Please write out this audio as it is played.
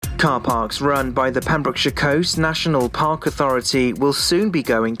Car parks run by the Pembrokeshire Coast National Park Authority will soon be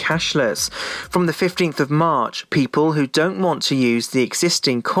going cashless. From the 15th of March, people who don't want to use the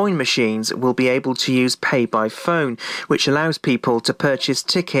existing coin machines will be able to use Pay by Phone, which allows people to purchase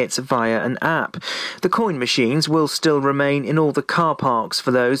tickets via an app. The coin machines will still remain in all the car parks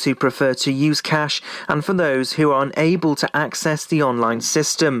for those who prefer to use cash and for those who are unable to access the online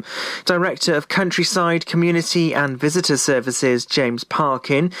system. Director of Countryside Community and Visitor Services, James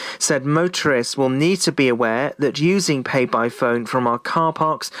Parkin, said motorists will need to be aware that using Pay by Phone from our car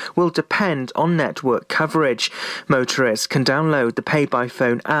parks will depend on network coverage. Motorists can download the Pay by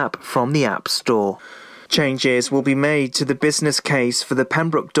Phone app from the App Store. Changes will be made to the business case for the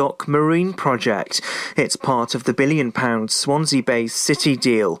Pembroke Dock Marine project. It's part of the £1 billion Swansea-based City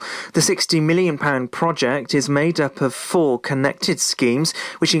deal. The £60 million project is made up of 4 connected schemes,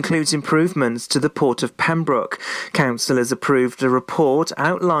 which includes improvements to the Port of Pembroke. Council has approved a report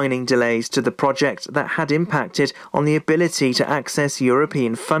outlining delays to the project that had impacted on the ability to access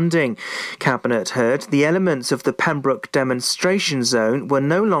European funding. Cabinet heard the elements of the Pembroke demonstration zone were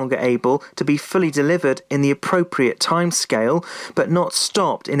no longer able to be fully delivered in the appropriate timescale, but not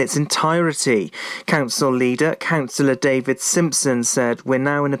stopped in its entirety. Council leader, Councillor David Simpson, said, "We're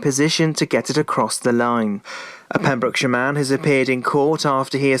now in a position to get it across the line." A Pembrokeshire man has appeared in court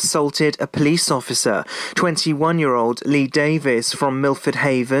after he assaulted a police officer. 21-year-old Lee Davis from Milford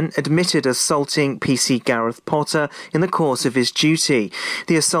Haven admitted assaulting PC Gareth Potter in the course of his duty.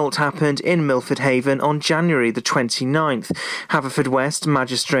 The assault happened in Milford Haven on January the 29th. Haverfordwest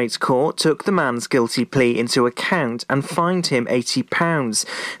Magistrates Court took the man's guilty plea into account and fined him £80.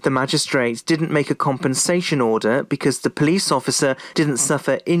 The magistrates didn't make a compensation order because the police officer didn't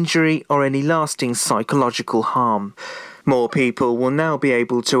suffer injury or any lasting psychological harm. More people will now be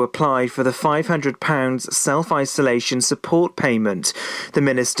able to apply for the £500 self-isolation support payment. The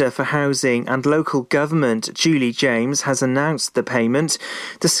Minister for Housing and Local Government, Julie James, has announced the payment.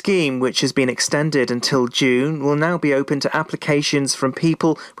 The scheme, which has been extended until June, will now be open to applications from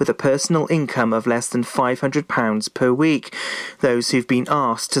people with a personal income of less than £500 per week. Those who've been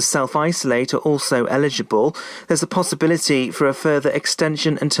asked to self-isolate are also eligible. There's a possibility for a further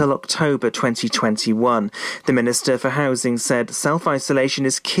extension until October 2021. The Minister for Housing said self-isolation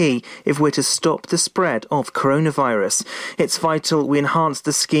is key if we're to stop the spread of coronavirus. It's vital we enhance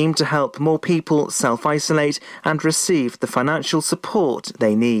the scheme to help more people self-isolate and receive the financial support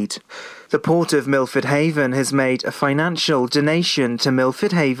they need. The Port of Milford Haven has made a financial donation to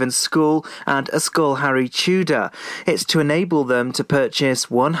Milford Haven School and Ysgol Harry Tudor. It's to enable them to purchase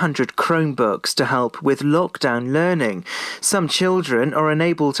 100 Chromebooks to help with lockdown learning. Some children are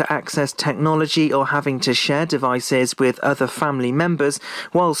unable to access technology or having to share devices with other family members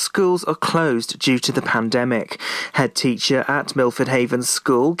while schools are closed due to the pandemic. Head teacher at Milford Haven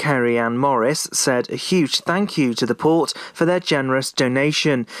School, Kerry-Ann Morris, said a huge thank you to the Port for their generous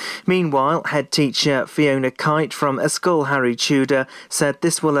donation. Meanwhile, head teacher Fiona Kite from Ysgol Harry Tudor said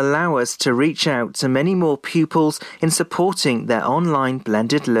this will allow us to reach out to many more pupils in supporting their online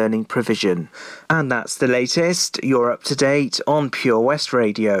blended learning provision. And that's the latest. You're up to date on Pure West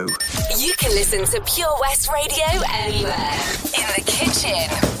Radio. You can listen to Pure West Radio anywhere. In the kitchen,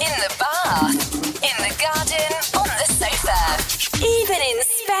 in the bath, in the garden, on the sofa, even in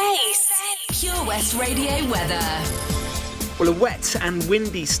space. Pure West Radio weather. Well, a wet and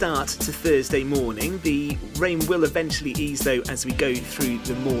windy start to Thursday morning. The rain will eventually ease, though, as we go through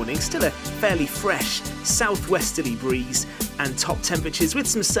the morning. Still a fairly fresh southwesterly breeze and top temperatures with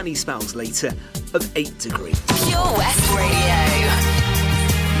some sunny spells later of 8 degrees. Pure West Radio.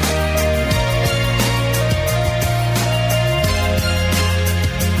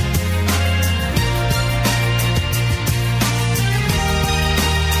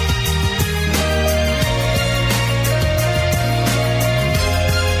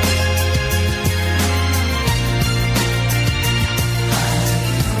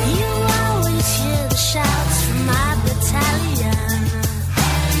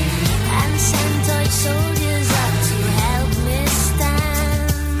 Soldiers up to help me stand.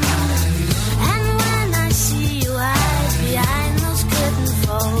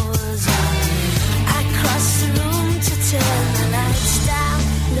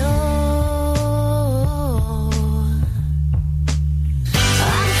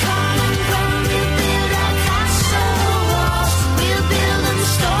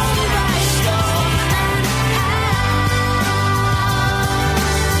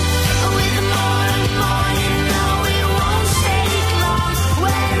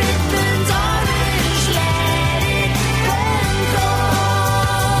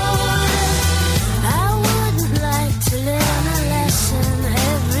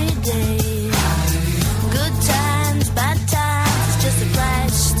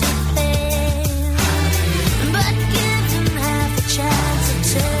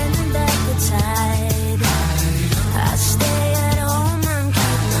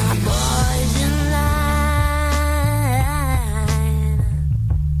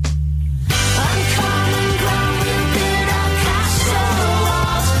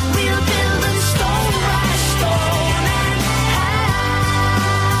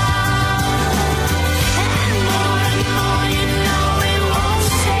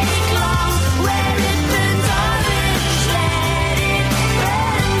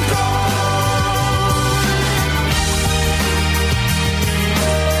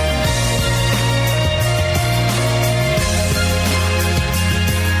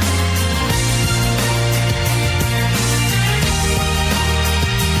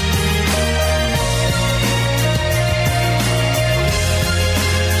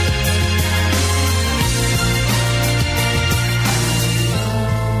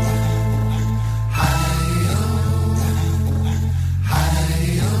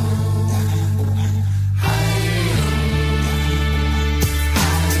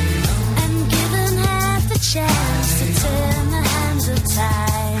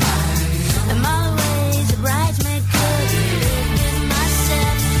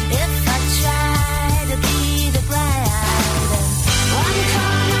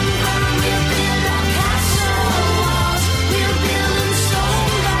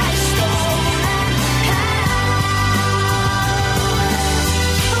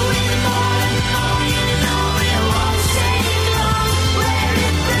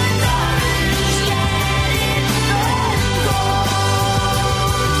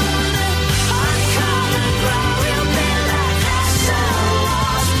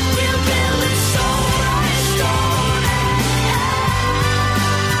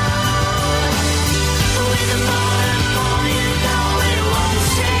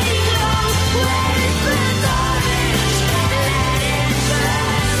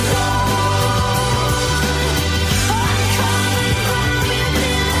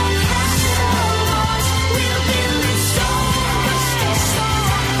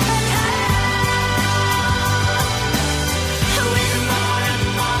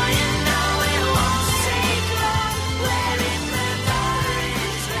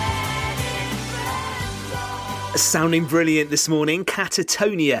 Sounding brilliant this morning,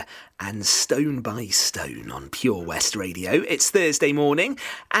 Catatonia and Stone by Stone on Pure West Radio. It's Thursday morning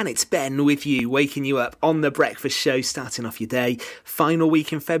and it's Ben with you, waking you up on the breakfast show, starting off your day. Final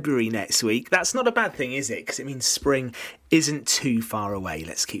week in February next week. That's not a bad thing, is it? Because it means spring isn't too far away.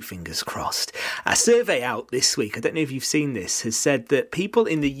 Let's keep fingers crossed. A survey out this week, I don't know if you've seen this, has said that people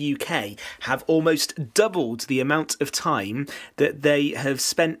in the UK have almost doubled the amount of time that they have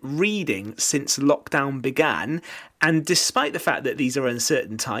spent reading since lockdown began. And despite the fact that these are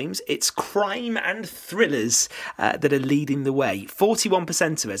uncertain times, it's crime and thrillers that are leading the way.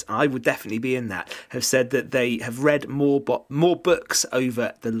 41% of us, I would definitely be in that, have said that they have read more books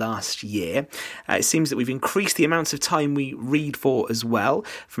over the last year. It seems that we've increased the amount of time we read for as well,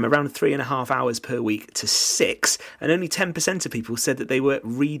 from around 3.5 hours per week to 6. And only 10% of people said that they were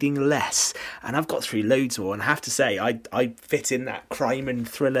reading less. And I've got through loads more, and I have to say, I fit in that crime and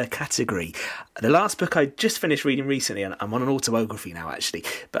thriller category. The last book I just finished reading recently, and I'm on an autobiography now actually,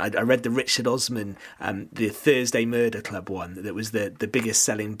 but I read the Richard Osman, the Thursday Murder Club one, that was the biggest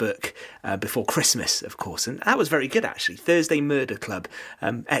selling book before Christmas, of course, and that was very good actually. Thursday Murder Club,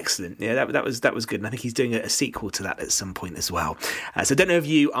 excellent. Yeah, that was good, and I think he's doing a sequel to that at some point as well. So I don't know if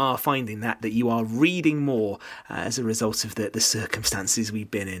you are finding that you are reading more as a result of the circumstances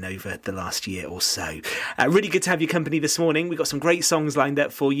we've been in over the last year or so. Really good to have your company this morning. We've got some great songs lined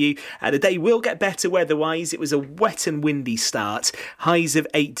up for you. The day will get better weather-wise. It was a wet and windy start. Highs of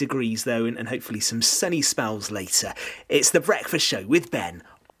 8 degrees though, and hopefully some sunny spells later. It's The Breakfast Show with Ben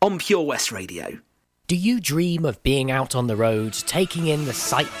on Pure West Radio. Do you dream of being out on the road, taking in the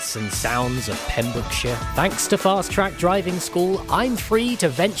sights and sounds of Pembrokeshire? Thanks to Fast Track Driving School, I'm free to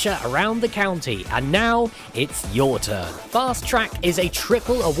venture around the county, and now it's your turn. Fast Track is a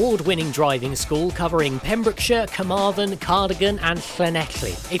triple award-winning driving school covering Pembrokeshire, Carmarthen, Cardigan and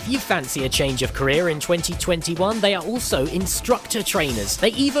Llanelli. If you fancy a change of career in 2021, they are also instructor trainers.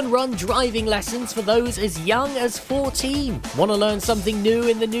 They even run driving lessons for those as young as 14. Want to learn something new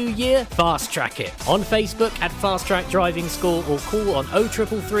in the new year? Fast Track it on Facebook at Fast Track Driving School or call on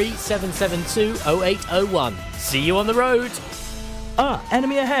 0333 772 0801. See you on the road.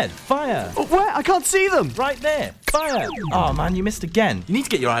 Enemy ahead. Fire. Oh, where? I can't see them. Right there. Fire. Oh man, you missed again. You need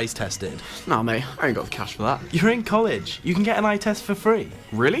to get your eyes tested. Nah, mate, I ain't got the cash for that. You're in college. You can get an eye test for free.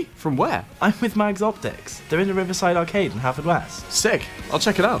 Really? From where? I'm with Mags Optics. They're in the Riverside Arcade in Haverfordwest. Sick. I'll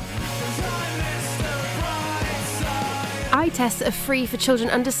check it out. Eye tests are free for children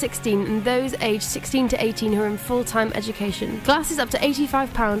under 16 and those aged 16 to 18 who are in full-time education. Glasses up to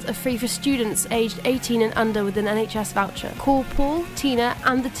 £85 are free for students aged 18 and under with an NHS voucher. Call Paul, Tina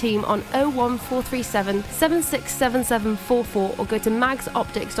and the team on 01437 767744 or go to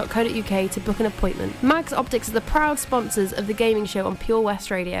magsoptics.co.uk to book an appointment. Mags Optics are the proud sponsors of the gaming show on Pure West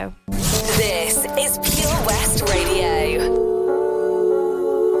Radio. This is Pure West Radio.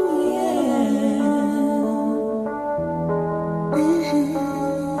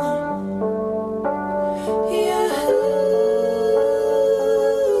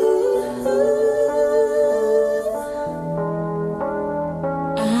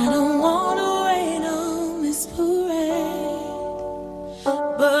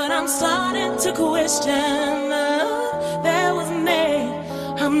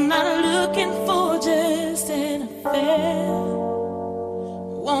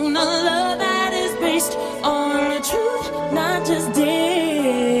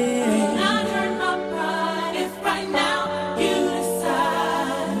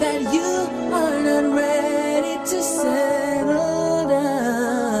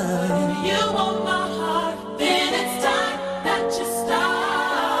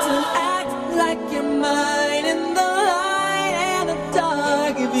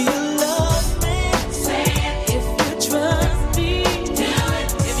 If you trust me, do it.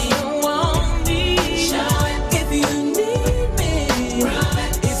 If you want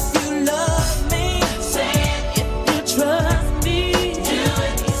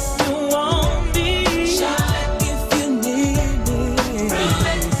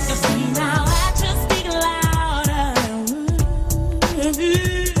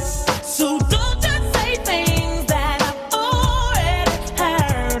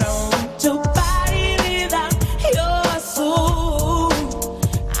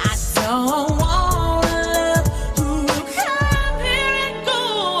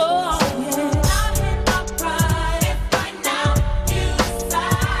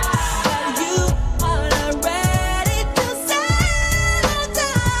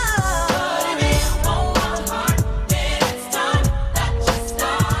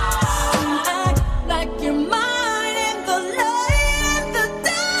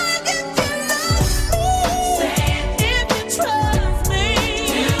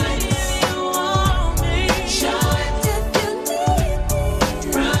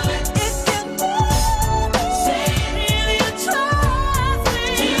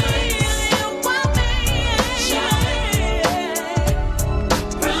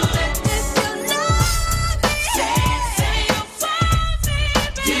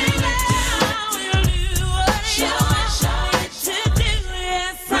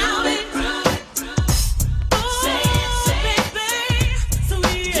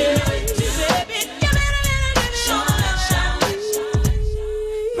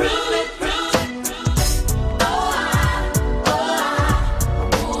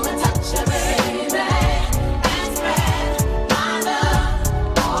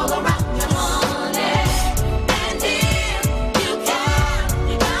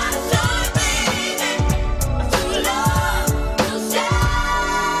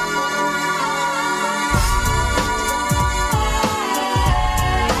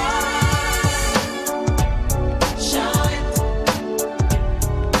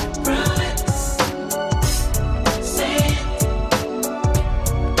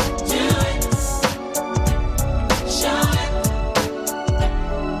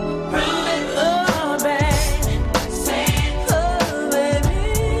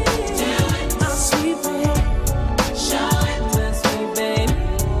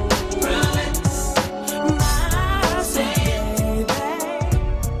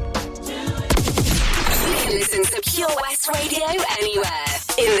anywhere.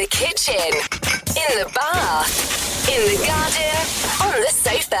 In the kitchen, in the bath, in the garden, on the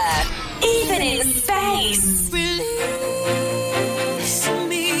sofa, even in space. Release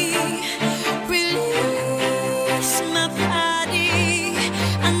me, release my body.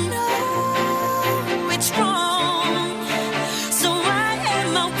 I know it's wrong, so why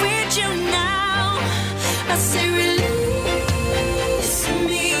am I with you now? I say release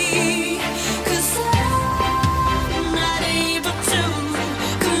me, 'cause I'm not able to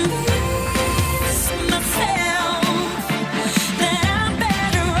convince myself that I'm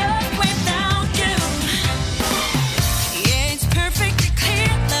better off without you. Yeah, it's perfectly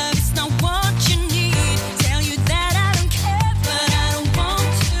clear, love is not what you need. Tell you that I don't care, but I don't want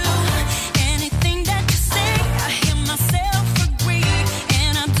to. Anything that you say, I hear myself agree,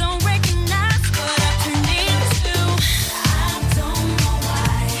 and I don't recognize what I turned into. I don't know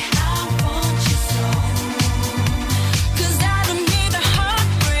why I want you so, 'cause I don't need a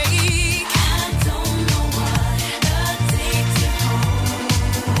heartbreak. I don't know what addicted home.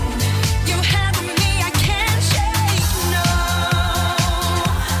 You have me, I can't shake, no.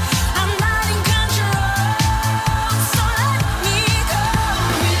 I'm not in control, so let me go.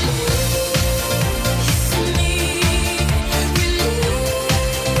 Release me,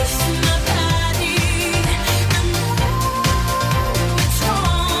 release my body. I know it's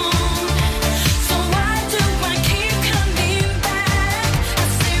wrong, so why do I keep coming back? I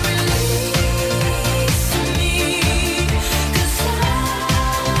say release me, 'cause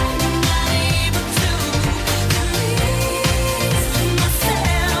I'm not able to convince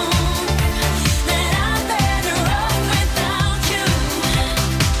myself that I'm better off without you.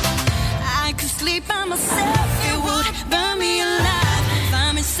 I could sleep by myself, it would burn me alive.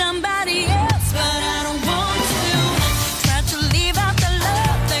 Find me somebody else, but I don't want to. Try to leave out the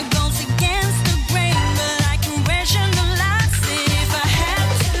love that goes against the grain, but I can rationalize it if I had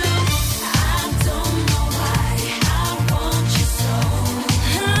to. I don't know why I want you so.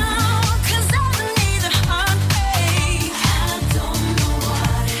 Oh, 'cause I don't need a heartbreak. I don't know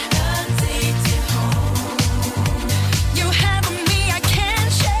what addicted home. You have me, I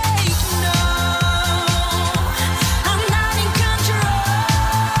can't shake, no. I'm not in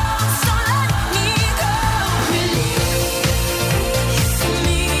control, so let me go. Release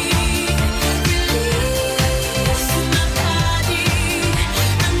me, release my body.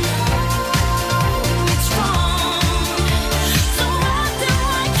 I know it's wrong, so why do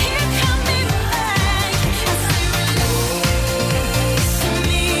I keep coming back? I say release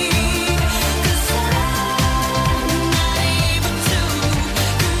me, 'cause I'm not able to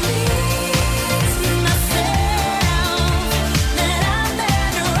convince myself that I'm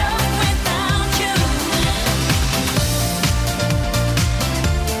better off without you.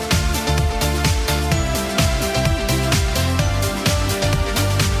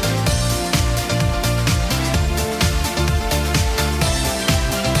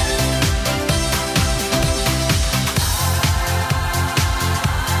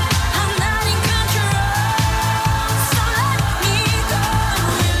 I'm not in control, so let me go.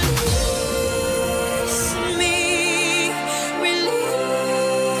 Release me,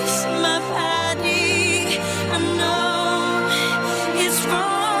 release my body. I know it's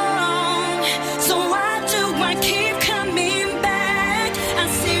wrong, so why do I keep coming back? I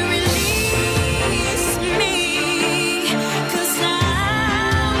say release me, 'cause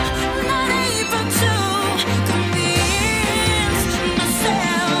I'm not able to convince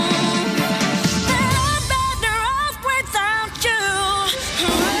myself that I'm better off without you.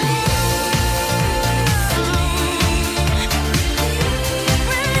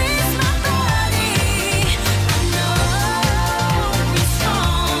 Release my body. I know it's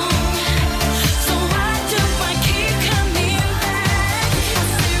wrong, so why do I keep coming back? I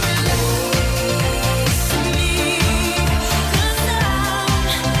say release me, 'cause I'm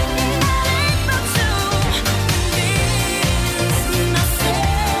not able to convince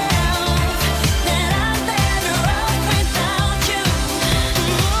myself that I'm better off without you.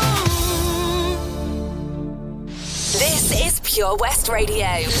 This is Pure West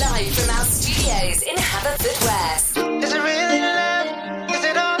Radio, live from our studios in Haverfordwest. Is it really love? Is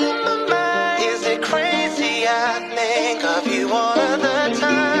it all in my mind? Is it crazy? I think of you all of the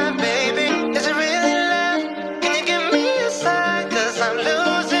time, baby. Is it really love? Can you give me a sign? 'Cause I'm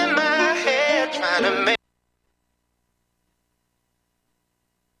losing my head trying to make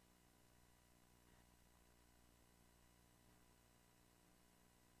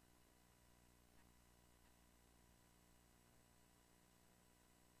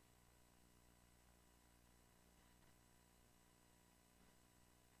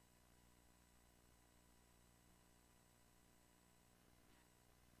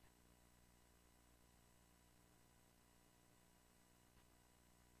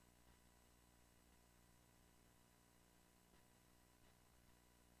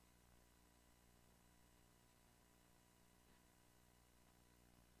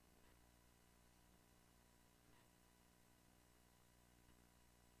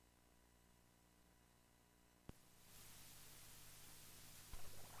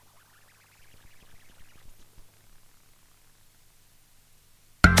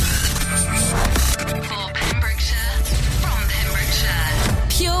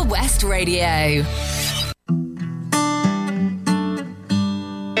West Radio.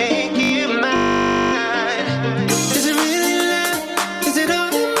 Make you mine. Is it really love? Is it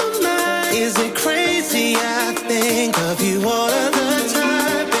all in my mind? Is it crazy? I think of you all of the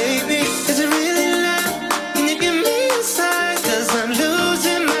time, baby. Is it really love? Can you give me a sign? 'Cause I'm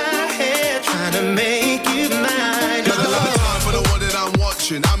losing my head trying to make you mine. Got a lot of time for the one that I'm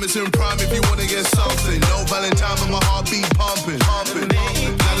watching. I'm in prime if you wanna get something. No Valentine, but my heartbeat pumping. Now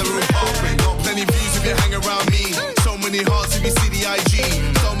the room pumping. Plenty views if you hang around me. So many hearts if you see the IG.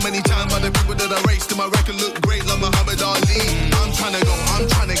 So many times by the people that I raced to my record look great like Muhammad Ali. I'm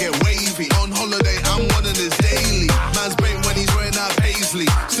trying to get wavy. On holiday, I'm one of this daily. Man's great when he's wearing that paisley.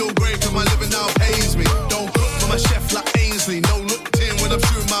 Still great 'cause my living now pays me. Don't cook for my chef like Ainsley. No look tin when I'm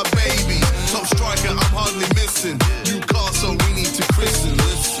shooting my baby. Top striker, I'm hardly missing. New car, so we need to christen.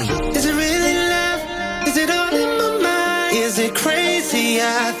 Listen. Is it really love? Is it all in my mind? Is it crazy?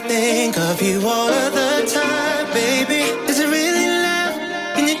 I think of you all of the time, baby. Is it really love?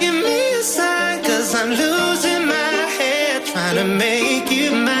 Can you give me a sign? 'Cause I'm losing my head trying to make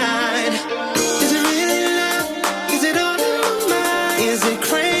you mine. Is it really love? Is it all in my mind? Is it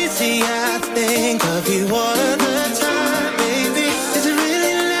crazy? I think of you all of the time, baby. Is it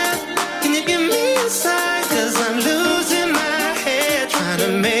really love? Can you give me a sign? 'Cause I'm losing my head trying to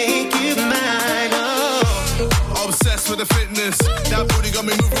make you mine. Oh. Obsessed with the fitness. That booty got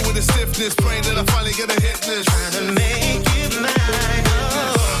me moving with the stiffness. Praying that I finally get a hit list. Trying to make you mine.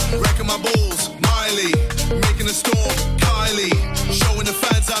 Oh. Wrecking my balls, Miley. Making a storm, Kylie. Showing the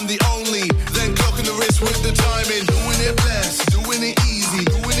fans I'm the only. Then clocking the wrist with the timing. Doing it best, doing it easy.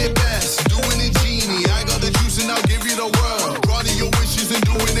 Doing it best, doing it genie. I got the juice and I'll give you the world. Granting your wishes and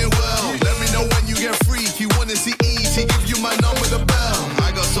doing it well. Let me know when you get freaky. Wanna see easy, give you my number, the bell.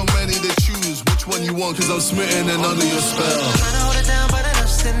 I got so many to choose. Which one you want? 'Cause I'm smitten and under your spell. Trying to hold it down, but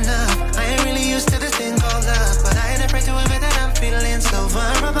enough's enough. I ain't really used to this thing called love, but I ain't afraid to admit that I'm feeling so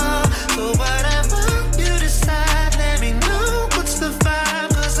vulnerable. So whatever you decide, let me know what's the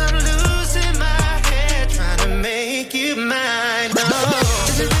vibe. 'Cause I'm losing my head trying to make you mine. Oh.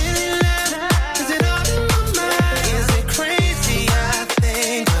 Is it really love? Is it all in my mind? Is it crazy? I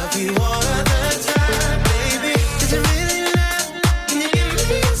think of you all of the time, baby. Is it really love? Can you give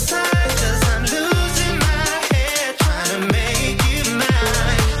me a sign? 'Cause I'm losing my head trying to make you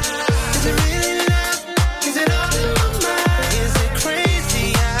mine. Is it really love? Is it all in my mind? Is it crazy?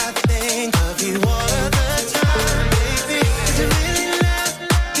 I think of you all of the time, baby. Is it really love?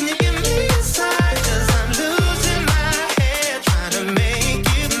 Can you give me a sign? 'Cause I'm losing my head trying to make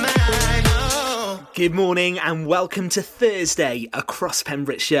you mine. Oh. Good morning and welcome to Thursday across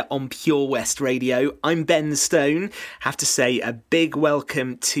Pembrokeshire on Pure West Radio. I'm Ben Stone. Have to say a big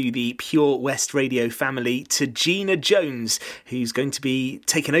welcome to the Pure West Radio family, to Gina Jones, who's going to be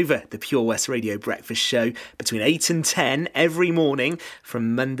taking over the Pure West Radio breakfast show between 8 and 10 every morning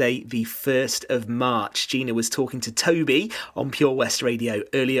from Monday the 1st of March. Gina was talking to Toby on Pure West Radio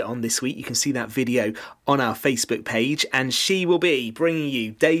earlier on this week. You can see that video on our Facebook page, and she will be bringing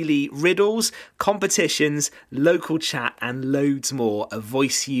you daily riddles, competitions, local chat and loads more. A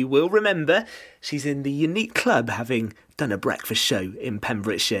voice you will remember. She's in the unique club, having done a breakfast show in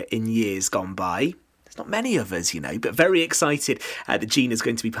Pembrokeshire in years gone by. There's not many of us, you know, but very excited that Gina's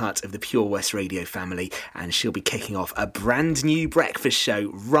going to be part of the Pure West Radio family, and she'll be kicking off a brand new breakfast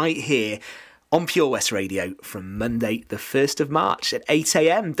show right here on Pure West Radio from Monday the 1st of March at 8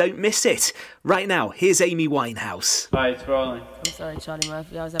 a.m. Don't miss it. Right now, here's Amy Winehouse. Hi, it's rolling. I'm sorry, Charlie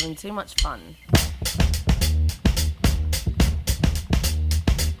Murphy. I was having too much fun.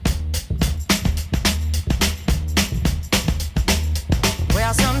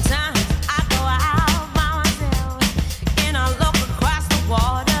 Well, sometimes I go out by myself and I look across the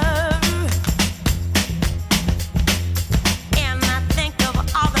water, and I think of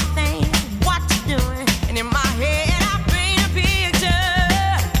all the things what you're doing, and in my head I paint a picture.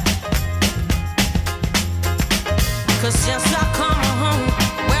 'Cause since I come home,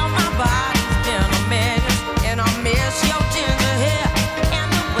 well, my body's been a mess, and I miss your ginger hair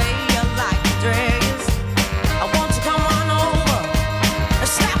and the way you like to dress. I want you to come on over.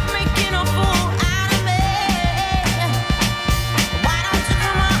 Stop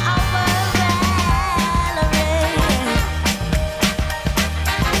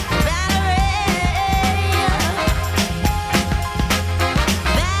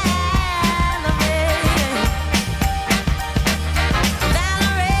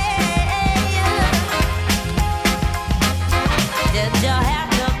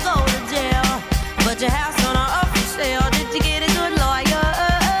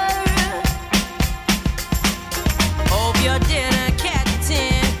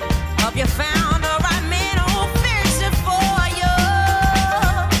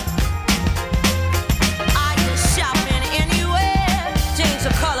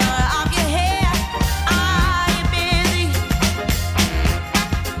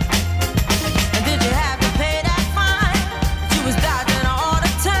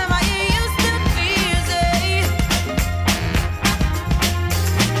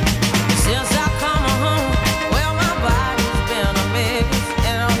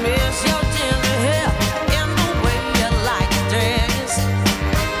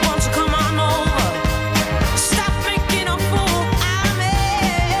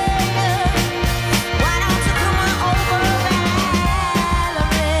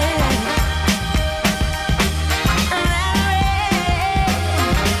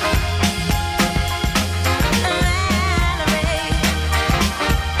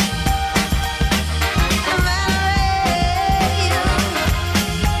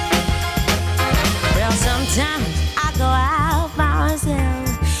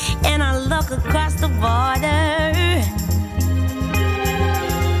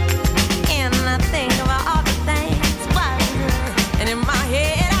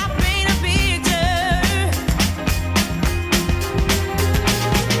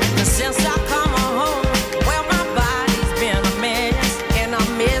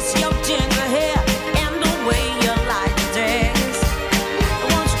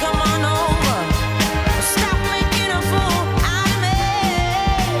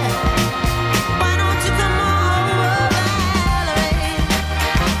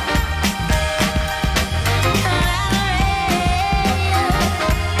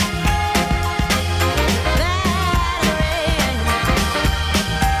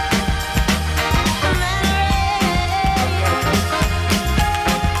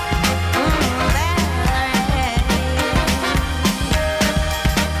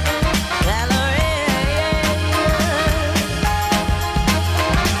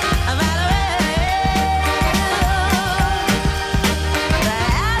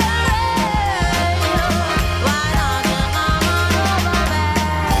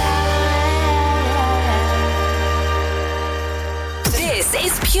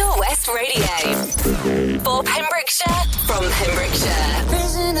For Pembrokeshire, from Pembrokeshire.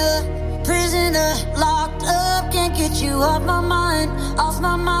 Prisoner, locked up, can't get you off my mind,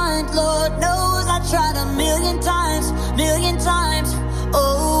 Lord knows I tried a million times.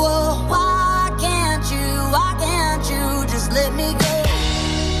 Oh, why can't you just let me go?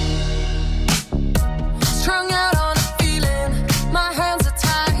 Strung out on a feeling, my hands are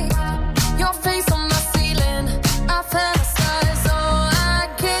tied, your face on my ceiling, I fantasize, oh, I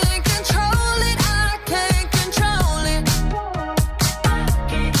can't control it,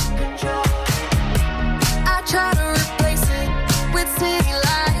 I try to replace it with city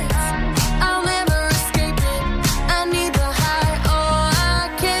lights, I'll never escape it, I need the high, oh, I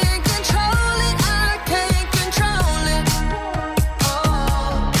can't control it,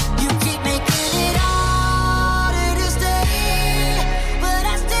 oh, you keep making it harder to stay, but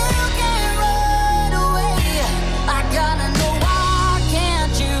I still can't run away, I gotta know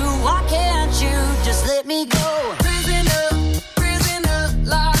why can't you just let me go? Prisoner,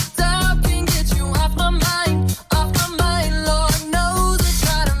 locked up, can't get you off my mind, Lord knows I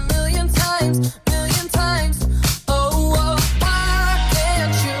tried a million times, oh, why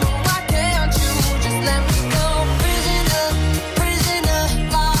can't you just let me go? Prisoner,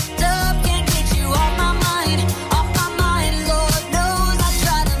 locked up, can't get you off my mind, Lord knows I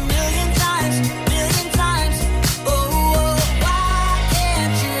tried a million times, oh, why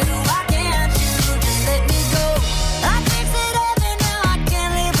can't you just let me go? I fix it every now, I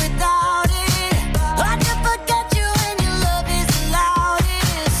can't live without it, hard to forget you when your love is the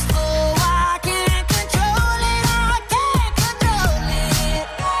loudest, oh, I can't control it,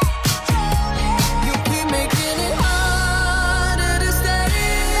 you keep making it harder to stay,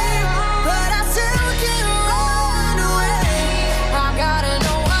 but I still can't run away, I gotta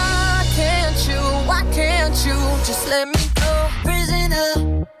know why can't you just let me go?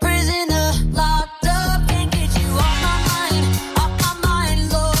 Prisoner, locked up, can't get you off my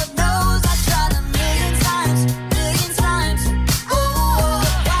mind, Lord knows I tried a million times, oh,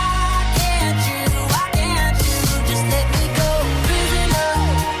 why can't you just let me go?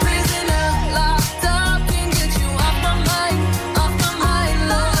 Prisoner, locked up, can't get you off my mind,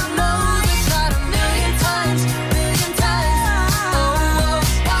 Lord knows I tried a million times, oh,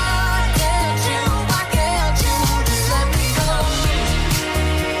 why can't you just let me go?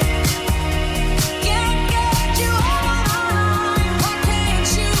 Can't get you off my mind, why can't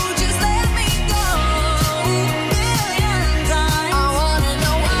you just let me go? Million times, I wanna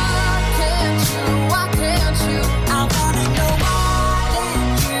know why can't you, I wanna know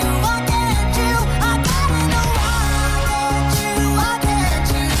why can't you, I gotta know why can't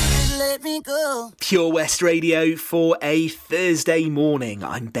you just let me go? Pure West Radio for a Thursday morning.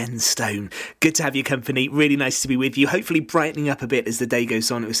 I'm Ben Stone. Good to have your company. Really nice to be with you. Hopefully brightening up a bit as the day goes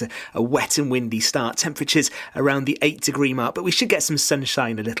on. It was a wet and windy start. Temperatures around the 8-degree mark, but we should get some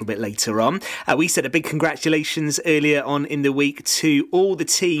sunshine a little bit later on. We said a big congratulations earlier on in the week to all the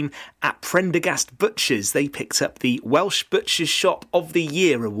team at Prendergast Butchers. They picked up the Welsh Butchers Shop of the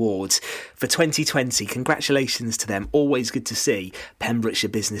Year award for 2020. Congratulations to them. Always good to see Pembrokeshire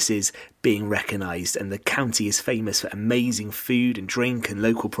businesses being recognised, and the county is famous for amazing food and drink and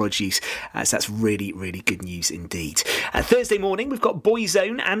local produce, so that's really, really good news indeed. Thursday morning, we've got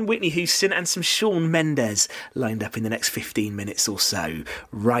Boyzone and Whitney Houston and some Shawn Mendes lined up in the next 15 minutes or so,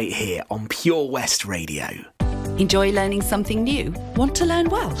 right here on Pure West Radio. Enjoy learning something new? Want to learn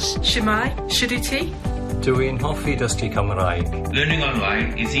Welsh? Shemai, Shuduti? Dwi'n hoffi dysgu Cymraeg. Learning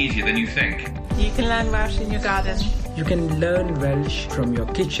online is easier than you think. You can learn Welsh in your garden. You can learn Welsh from your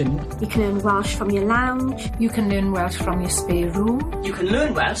kitchen. You can learn Welsh from your lounge. You can learn Welsh from your spare room. You can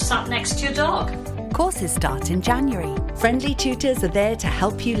learn Welsh sat next to your dog. Courses start in January. Friendly tutors are there to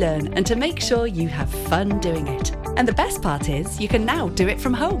help you learn and to make sure you have fun doing it. And the best part is, you can now do it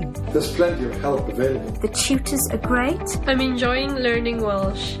from home. There's plenty of help available. The tutors are great. I'm enjoying learning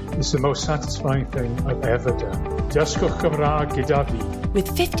Welsh. It's the most satisfying thing I've ever done. Dysgwch Cymraeg gyda fi. With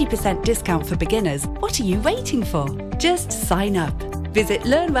 50% discount for beginners, what are you waiting for? Just sign up. Visit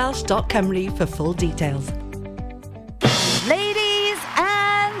learnwelsh.cymru for full details. Ladies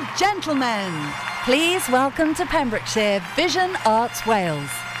and gentlemen, please welcome to Pembrokeshire Vision Arts Wales,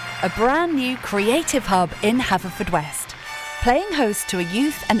 a brand new creative hub in Haverfordwest. Playing host to a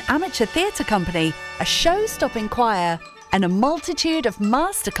youth and amateur theatre company, a show-stopping choir, and a multitude of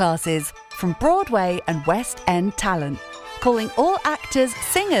masterclasses from Broadway and West End talent. Calling all actors,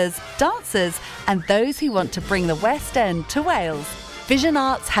 singers, dancers, and those who want to bring the West End to Wales. Vision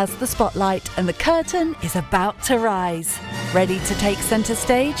Arts has the spotlight and the curtain is about to rise. Ready to take centre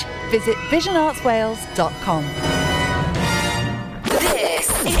stage? Visit visionartswales.com. This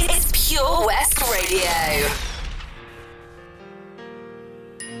is Pure West Radio.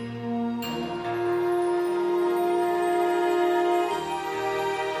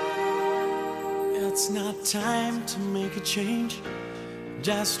 It's not time to make a change.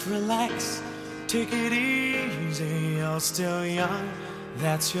 Just relax, take it easy. You're still young,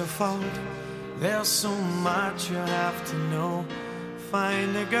 that's your fault. There's so much you have to know.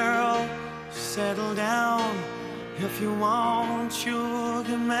 Find a girl, settle down. If you want, you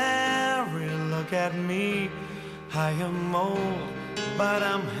can marry. Look at me, I am old, but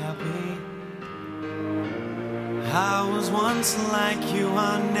I'm happy. I was once like you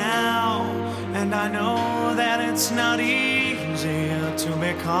are now, and I know that it's not easier to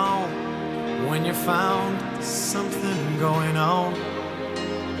be calm when you found something going on.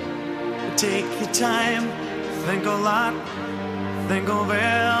 Take your time, think a lot, think of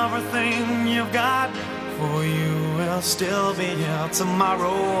everything you've got, for you will still be here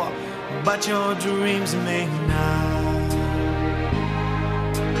tomorrow, but your dreams may not.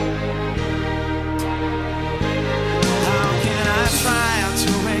 I try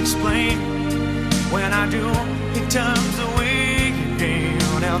to explain. When I do, it turns away again.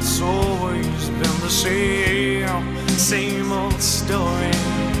 It's always been the same old story.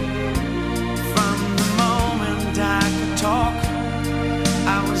 From the moment I could talk,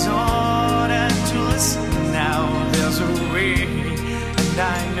 I was ordered to listen. Now there's a way, and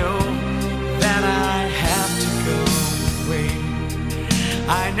I know that I have to go away.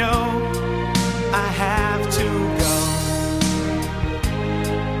 I know I have to go.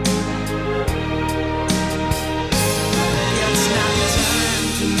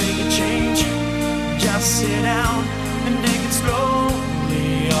 Sit down and take it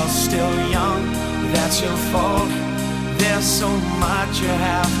slowly. You're still young, that's your fault. There's so much you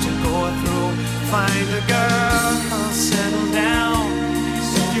have to go through. Find a girl, settle down.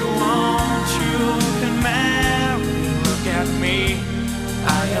 If you want, you can marry. Look at me,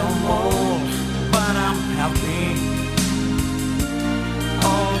 I am old, but I'm happy.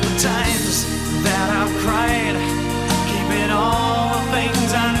 All the times that I've cried, keeping all the things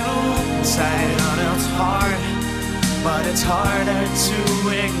I knew inside. It's hard, but it's harder to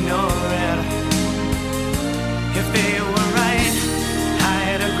ignore it. If they were right,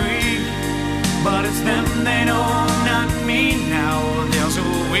 I'd agree, but it's them they know, not me. Now there's a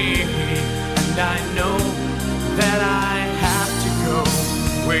way, and I know that I have to go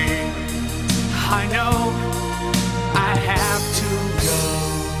away. I know I have to go.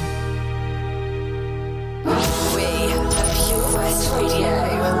 We are Pure West Radio.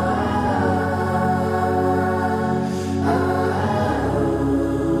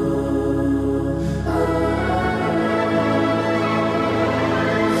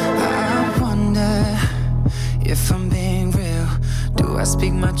 If I'm being real, do I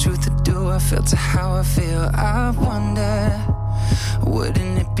speak my truth or do I filter how I feel? I wonder,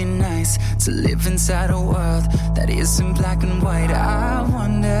 wouldn't it be nice to live inside a world that isn't black and white? I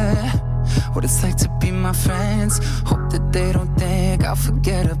wonder what it's like to be my friends. Hope that they don't think I'll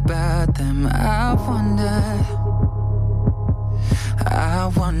forget about them. I wonder,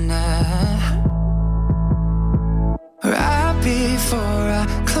 right before I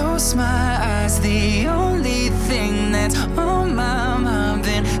close my eyes, the only thing that's on my mind,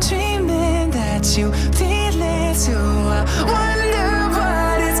 been dreaming that you feel it too. I wonder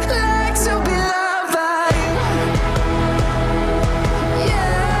what it's like to be loved by you.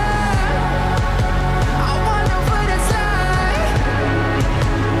 Yeah, I wonder what it's like.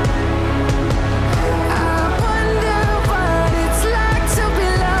 I wonder what it's like to be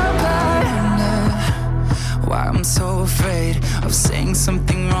loved by you. Why I'm so afraid of saying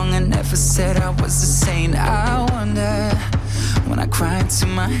something wrong. I never said I was a saint. I wonder, when I cry into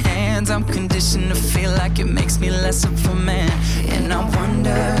my hands, I'm conditioned to feel like it makes me less of a man. And I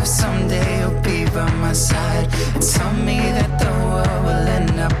wonder if someday you'll be by my side and tell me that the world will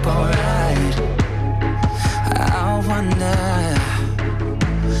end up alright. I wonder,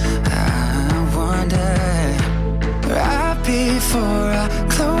 right before I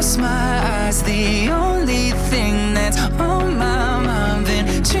close my eyes, the only thing that's on my mind, been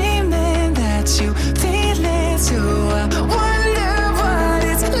dreaming that you feel it too. I wonder what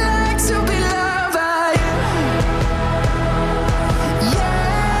it's like to be loved by you.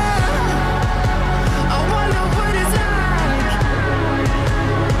 Yeah, I wonder what it's like.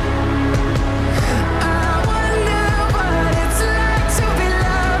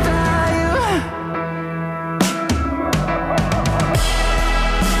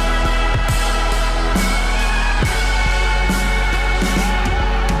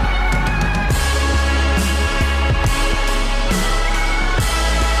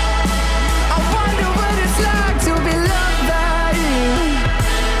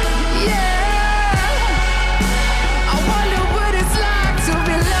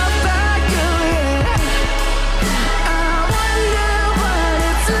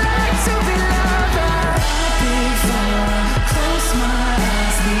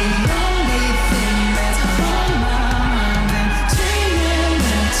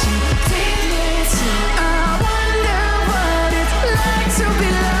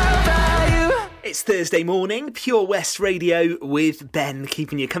 It's Thursday morning, Pure West Radio with Ben,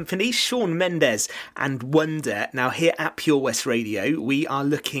 keeping you company, Shawn Mendes and Wonder. Now here at Pure West Radio, we are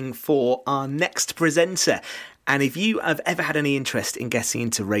looking for our next presenter. And if you have ever had any interest in getting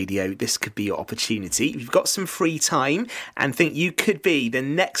into radio, this could be your opportunity. If you've got some free time and think you could be the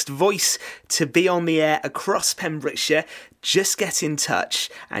next voice to be on the air across Pembrokeshire, just get in touch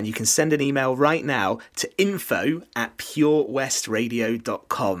and you can send an email right now to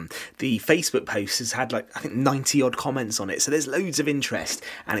info@purewestradio.com. The Facebook post has had 90 odd comments on it, so there's loads of interest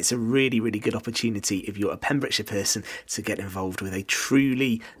and it's a really, really good opportunity if you're a Pembrokeshire person to get involved with a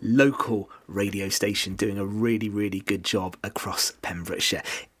truly local radio station doing a really, really good job across Pembrokeshire.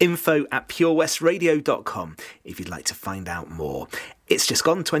 info@purewestradio.com if you'd like to find out more. It's just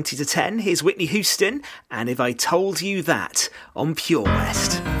gone 20 to 10. Here's Whitney Houston, and If I Told You That on Pure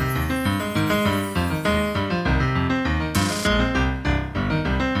West.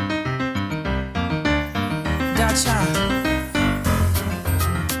 Dacha.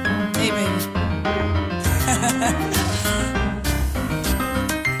 Hey, baby.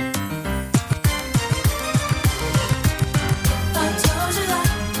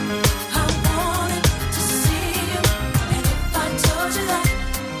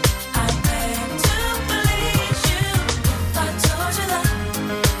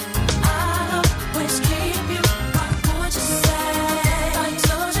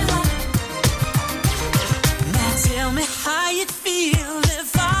 Tell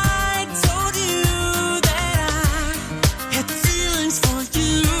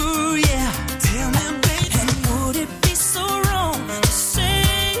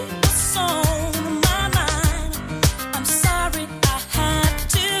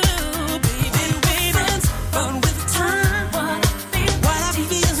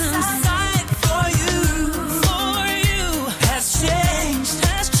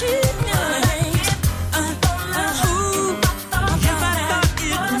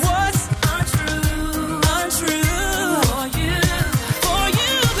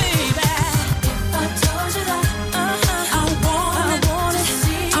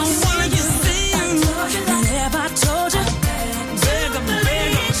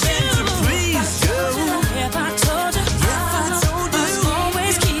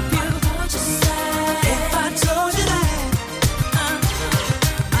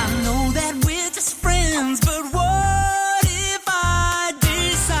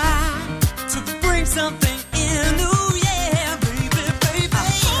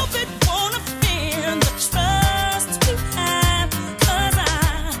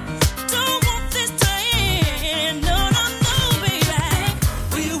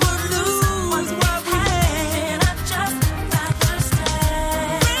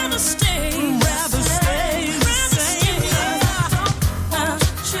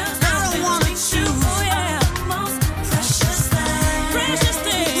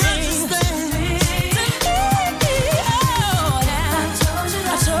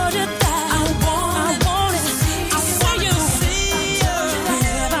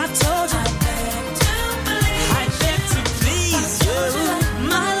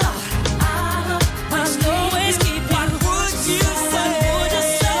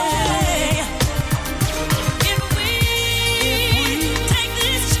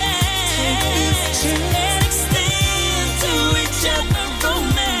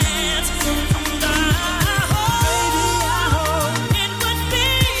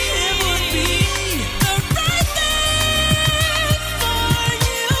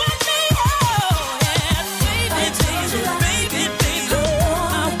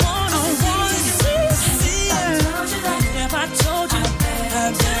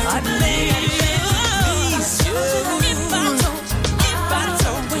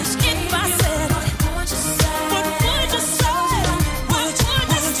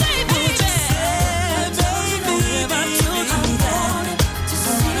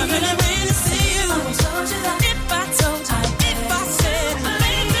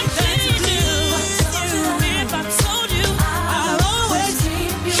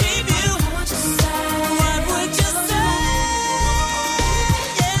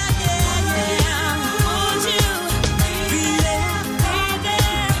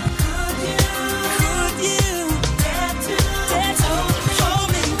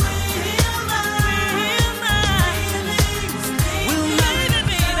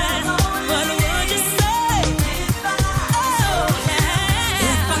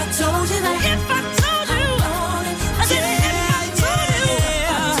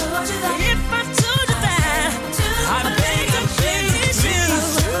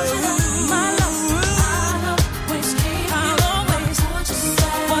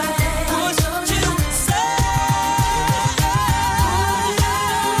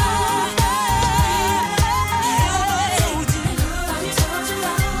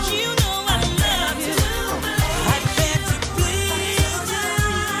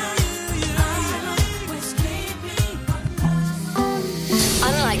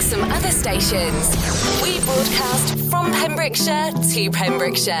stations. We broadcast from Pembrokeshire to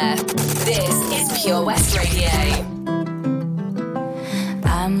Pembrokeshire. This is Pure West Radio.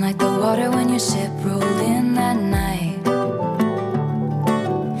 I'm like the water when your ship rolled in that night.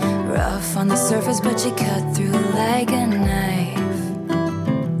 Rough on the surface, but you cut through like a knife.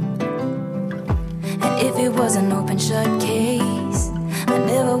 And if it was an open shut case, I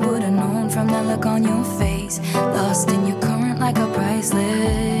never would have known from the look on your face. Lost in your current like a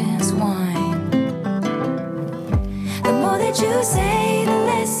priceless wine. The more that you say, the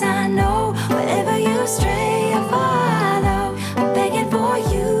less I know. Wherever you stray, I follow. I'm begging for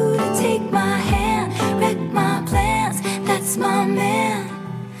you to take my hand, wreck my plans, that's my man.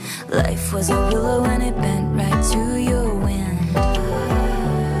 Life was a willow and it bent right to your wind.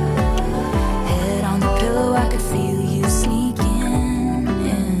 Head on the pillow, I could feel you sneaking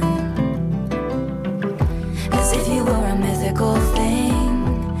in. As if you were a mythical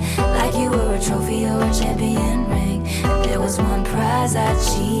thing, like you were a trophy or a champion ring. And there was one prize I'd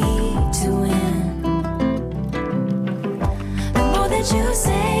cheat to win. The more that you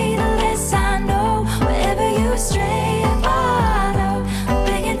say, the less I know. Wherever you stray, I follow. I'm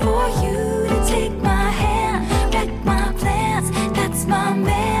begging for you to take my hand, wreck my plans, that's my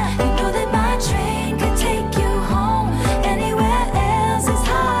man. You know that my train could take you home. Anywhere else is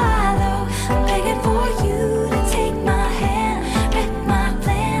hollow. I'm begging for you to take my hand, wreck my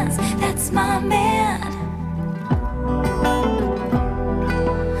plans, that's my man.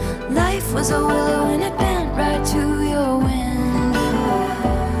 Life was a willow and it bent right to your wind.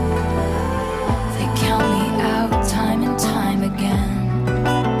 They count me out time and time again.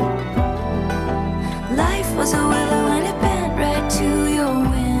 Life was a willow and it bent right to your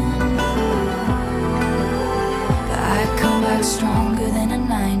wind. But I come back stronger than a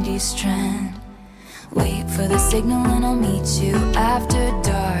 90s trend. Wait for the signal and I'll meet you after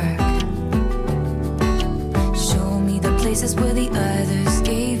dark. Show me the places where the others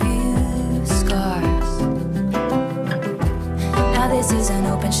gave you scars. Now this is an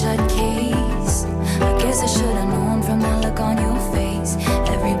open shut case. I guess I should have known from the look on your face.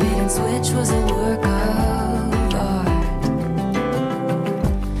 Every bait and switch was a work of art.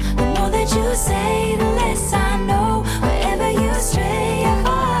 The more that you say, the less I know. Wherever you stray, I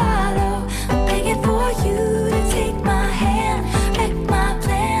follow. I'm begging for you to take my hand, wreck my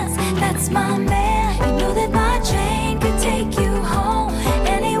plans, that's my man. You know that my train could take you home.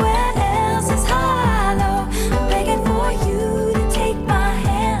 Anywhere else is hollow. I'm begging for you to take my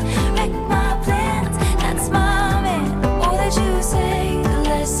hand, wreck my plans, that's my man. The more that you say, the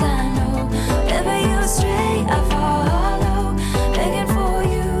less I know. Wherever you stray, I follow. Begging for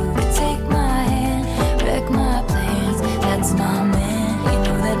you to take my hand, wreck my plans, that's my man. You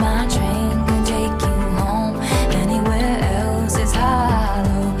know that my train can take you home. Anywhere else is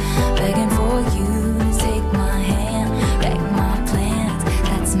hollow. Begging for you to take my hand, wreck my plans,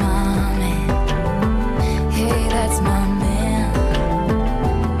 that's my man. Hey, that's my man.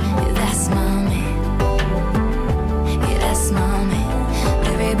 Yeah, that's my man. Yeah, that's my man.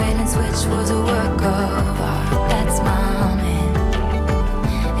 Every bait and switch was a work of art. That's my man.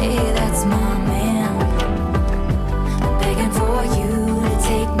 Hey, that's my man. I'm begging for you to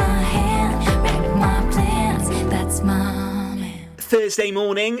take my hand, wreck my plans, that's my man. Thursday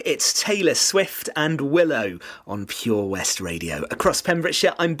morning, it's Taylor Swift and Willow on Pure West Radio. Across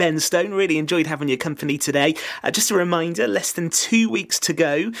Pembrokeshire, I'm Ben Stone. Really enjoyed having your company today. Just a reminder, less than 2 weeks to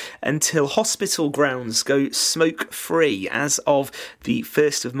go until hospital grounds go smoke-free. As of the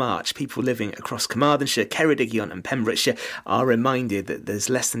 1st of March, people living across Carmarthenshire, Ceredigion and Pembrokeshire are reminded that there's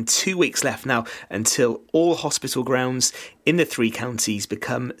less than 2 weeks left now until all hospital grounds in the 3 counties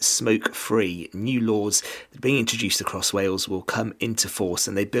become smoke-free. New laws being introduced across Wales will come into force,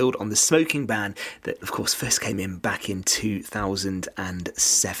 and they build on the smoking ban that, of course, first came in back in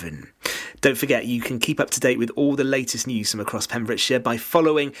 2007. Don't forget, you can keep up to date with all the latest news from across Pembrokeshire by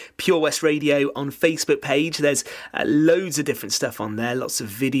following Pure West Radio on Facebook page. There's loads of different stuff on there, lots of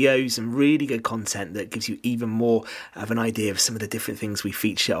videos and really good content that gives you even more of an idea of some of the different things we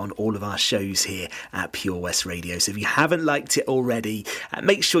feature on all of our shows here at Pure West Radio. So if you haven't liked it already,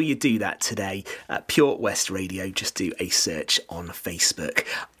 make sure you do that today. Pure West Radio, just do a search on Facebook.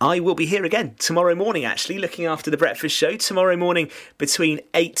 I will be here again tomorrow morning, actually, looking after the breakfast show. Tomorrow morning between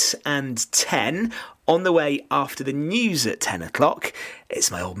 8 and 10. On the way after the news at 10 o'clock,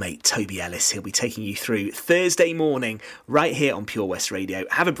 it's my old mate Toby Ellis. He'll be taking you through Thursday morning right here on Pure West Radio.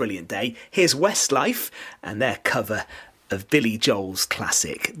 Have a brilliant day. Here's Westlife and their cover of Billy Joel's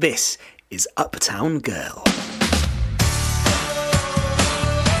classic. This is Uptown Girl.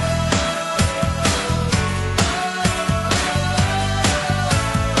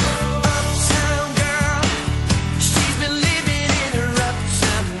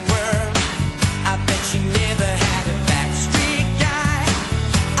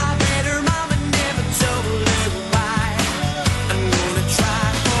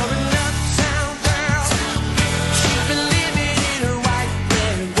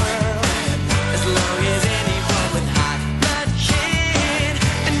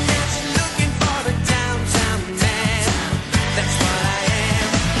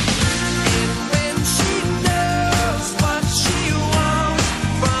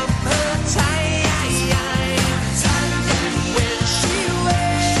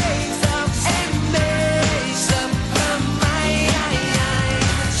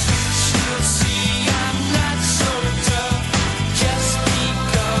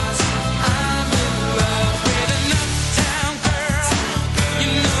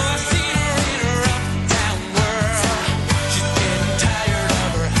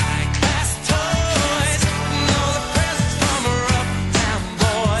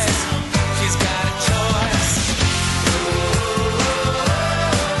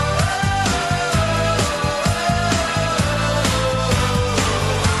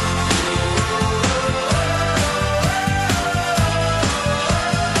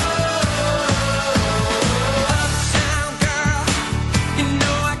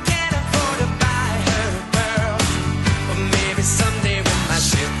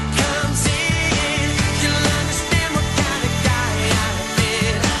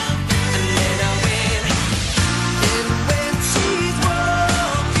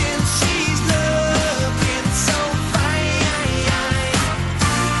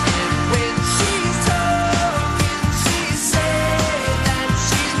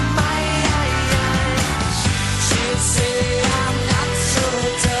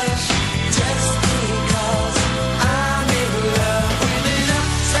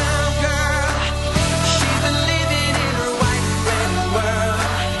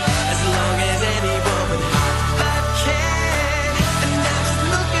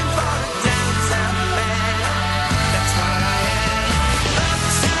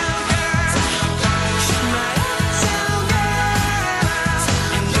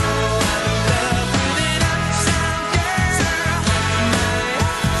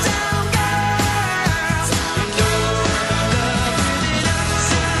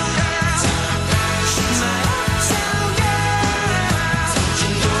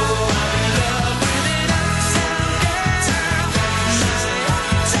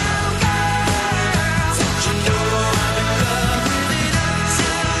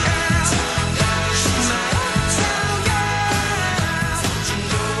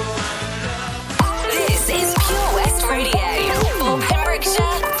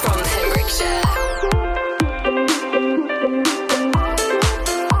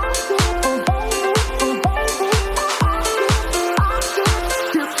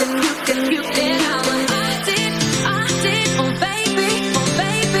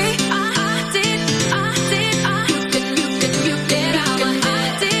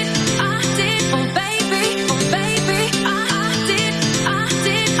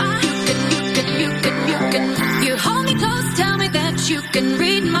 you can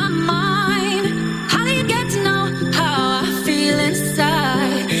read my mind? How do you get to know how I feel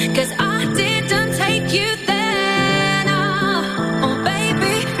inside? 'Cause I didn't take you there, no. Oh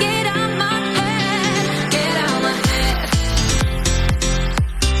baby, get out my head, get out my head,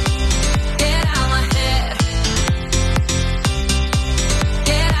 get out my head,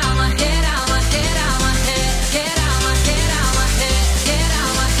 get out my, get out my, get out my head, get out my, get out my head, get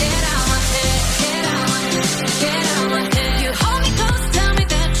out my, get out my head, get out my, get out my head. You hold me close, tell me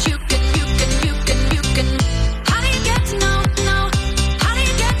that you can, you can, you can, you can. How do you get to know, know? How do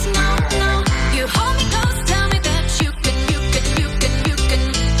you get to know, know? You hold me close, tell me that you can, you can, you can, you can.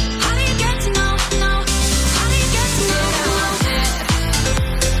 How do you get to know, know? How do you get to know?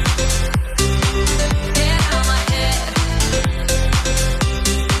 Get out my head. Get out my head,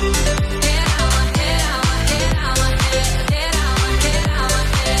 out my head, out my head, get out my head, out my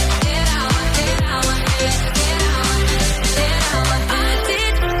head, get out my head, out my head, get out my head, get out my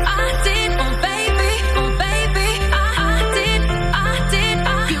head. I did, oh baby, I did,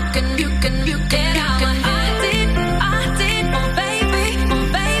 you can, you can, you can, get out my head. I did, oh baby,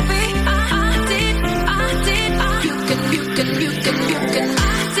 I did, you can, you can, you can, you can.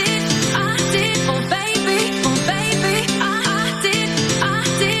 I did, oh baby, I did,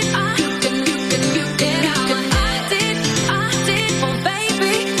 you can, you can, you can, get out my head. I did, oh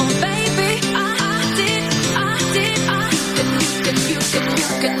baby, I did, you can, you can, you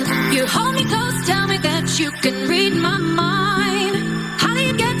can. You hold me close, tell me that you can read my mind. How do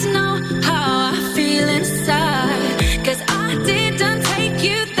you get to know how I feel inside? 'Cause I didn't take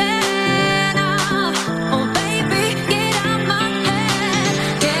you there, no. Oh baby, get out my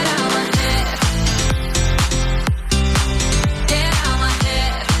head, get out my head, get out my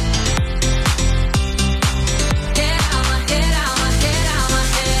head, get out my, get out my, get out my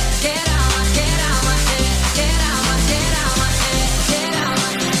head, get out my, get out my head, get out my, get out my head, get out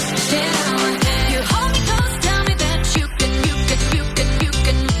my, get out my head. You hold me close, tell me that you can, you can, you can, you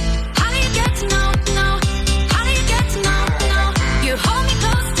can. How do you get to know, know? How do you get to know, know? You hold me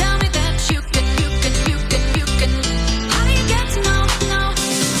close, tell me that you can, you can, you can, you can. How do you get to know, know?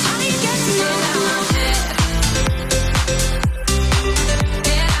 How do you get to know? Get out my head,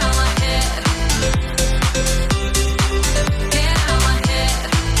 get out my head,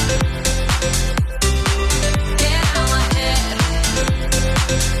 get out my head.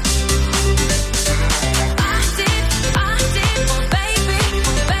 I did, oh baby,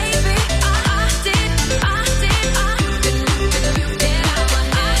 I did, you can, you get out my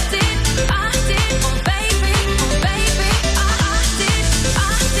head. I did, oh baby, I did,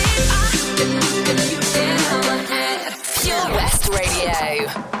 you can, you get out my head. Pure West Radio.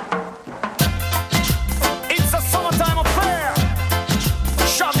 It's a summertime affair.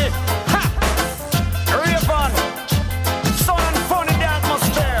 Shaggy, ha, Raven, sun and fun in the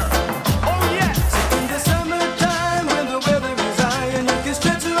atmosphere. Oh yes. In the summertime when the weather is high and you can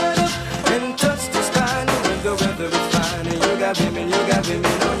stretch right up and touch the sky. And when the weather is fine and you got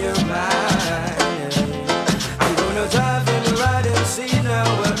women on your mind. I'm gonna drive and ride and see now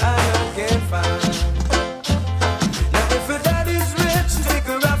what I can find. Now if her daddy's rich, take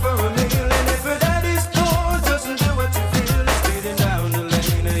her out for a meal. And if her daddy's poor, doesn't do what you feel. It's speeding down the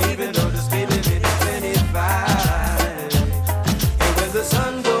lane, even though the speed limit is 25. And when the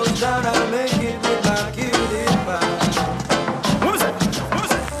sun goes down, I'll make it with my cutie pie. Who's it?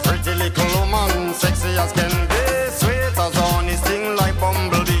 Who's it? Pretty little woman, sexy as can be, sweet as honey, sting like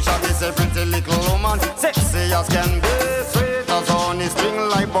bumblebee. Shaggy say pretty little woman, sexy as can be, sweet as honey, sting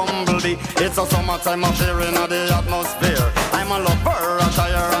like bumblebee. It's a summertime affair in the atmosphere. I'm a lover,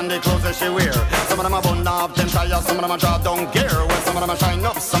 attire and the clothes that she wear. Some of them are bun up, them tires, some of them are draw down gear. Well, some of them are shine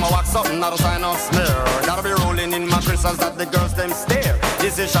up, some are wax up, not a sign of smear. Gotta be rolling in my crystals that the girls them stare.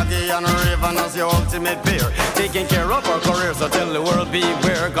 This is Shaggy and Raven as your ultimate peer, taking care of our career, so tell the world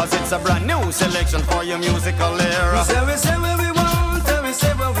beware. 'Cause it's a brand new selection for your musical era. We say what we want, and we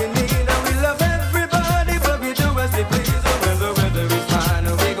say what we need, and we love everybody, but we do as we please. And when the weather is fine,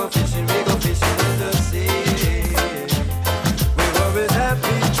 and we go fishing in the sea. We're always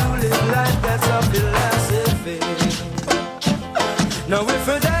happy to live life, that's our philosophy. Now if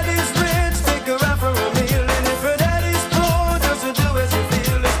her daddy's rich, take her out for a meal, and if her daddy's poor, doesn't do as you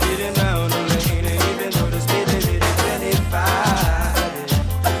feel. It's speeding down the lane, and even though the speed limit is 25.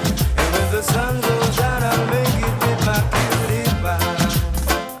 And when the sun goes down, I'll make it with my cutie pie.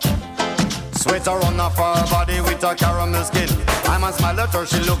 Sweat a run off her body with a caramel skin. I'm a smile at her,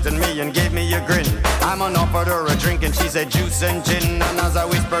 she looked at me and gave me a grin. I'm an offered her a drink and she said juice and gin. And as I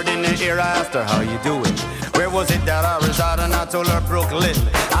whispered in her ear, I asked her how you doing. Where was it that I resided? Not to learn Brooklyn.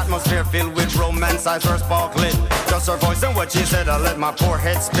 Atmosphere filled with romance, I first sparkling. Just her voice and what she said, I let my poor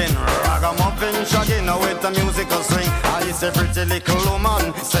head spin. Ragamuffin, shagging with a musical swing. I is a pretty little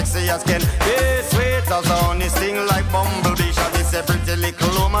woman, sexy as can be, sweet as honey, sting like bumblebee. She is a pretty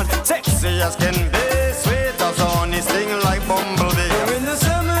little woman, sexy as can be, sweet as honey, sting like bumblebee. You're in the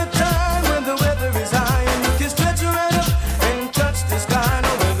summertime when the weather is high and you can stretch right up and touch the sky.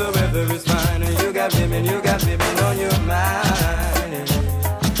 Now when the weather is fine and you got women on your mind.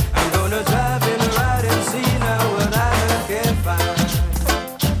 I'm gonna drive in the ride and see now what I can find.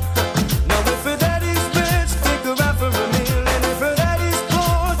 Now if her daddy's rich, take her out for a meal, and if her daddy's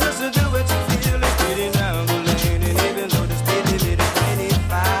poor, just to do what you feel. It's pretty down the lane, and even though the speed limit is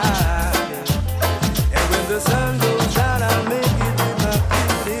 25, and when the sun goes down, I'll make it with my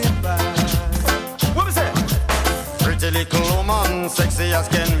cutie pie. What was that? Pretty little woman, sexy as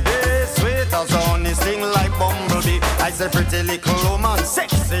can be, sweet as honey, sting like bumblebee. I say pretty little woman,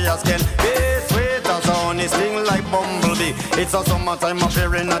 sexy as can be, sweet as honey, sting like bumblebee. It's a summertime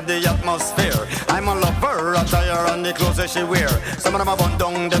appearing at the atmosphere. I'm a lover, attire and the clothes that she wear. Some of them are bun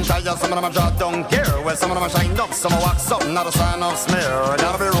down, them tires, some of them are draw down gear. Well, some of them are shine up, some are wax up, not a sign of smear.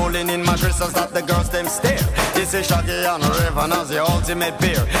 Gotta be rolling in mattresses that the girls them stare. This is Shaggy and Raven as the ultimate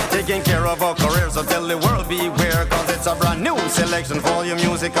beer. Taking care of our careers, so tell the world beware, cause it's a brand new selection for your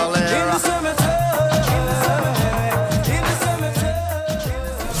musical era.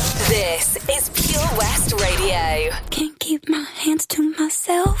 This is Pure West Radio. Can't keep my hands to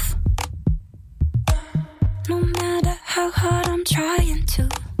myself. No matter how hard I'm trying to,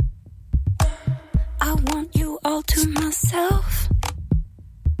 I want you all to myself.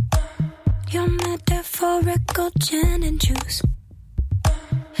 Your metaphorical gin and juice.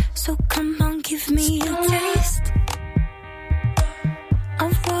 So come on, give me a taste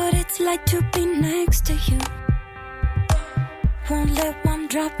of what it's like to be next to you. Won't let one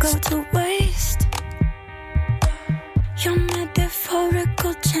drop go to waste. Your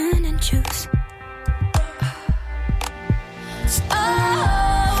metaphorical gin and juice.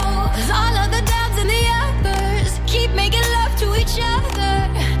 Oh, 'cause all of the downs and the uppers keep making love to each other.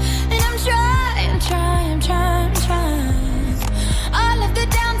 And I'm trying. All of the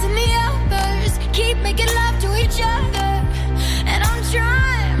downs and the uppers keep making love to each other. And I'm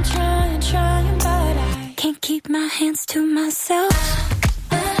trying, but I can't keep my hands to myself.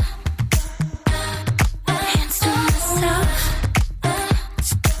 Hands to myself.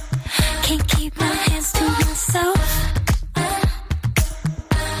 Can't keep my hands to myself.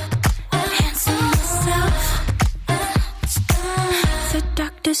 Hands to myself. The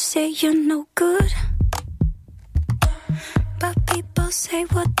doctors say you're no good, but people say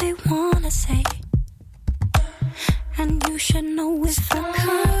what they wanna say. And you should know if I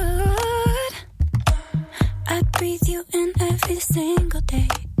could, I'd breathe you in every single day.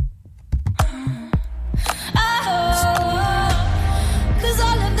 Oh, 'cause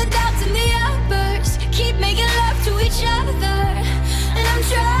all of the downs and the uppers keep making love to each other. And I'm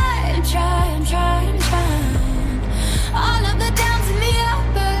trying. All of the downs and the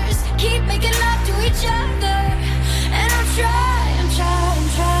uppers keep making love to each other. And I'm trying,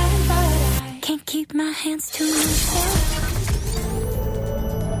 but I can't keep my hands to myself.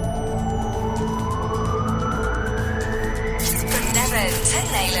 From Devon to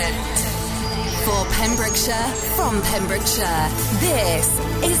Neyland. For Pembrokeshire, from Pembrokeshire, this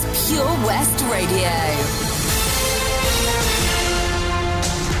is Pure West Radio.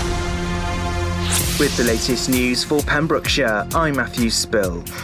 With the latest news for Pembrokeshire, I'm Matthew Spill.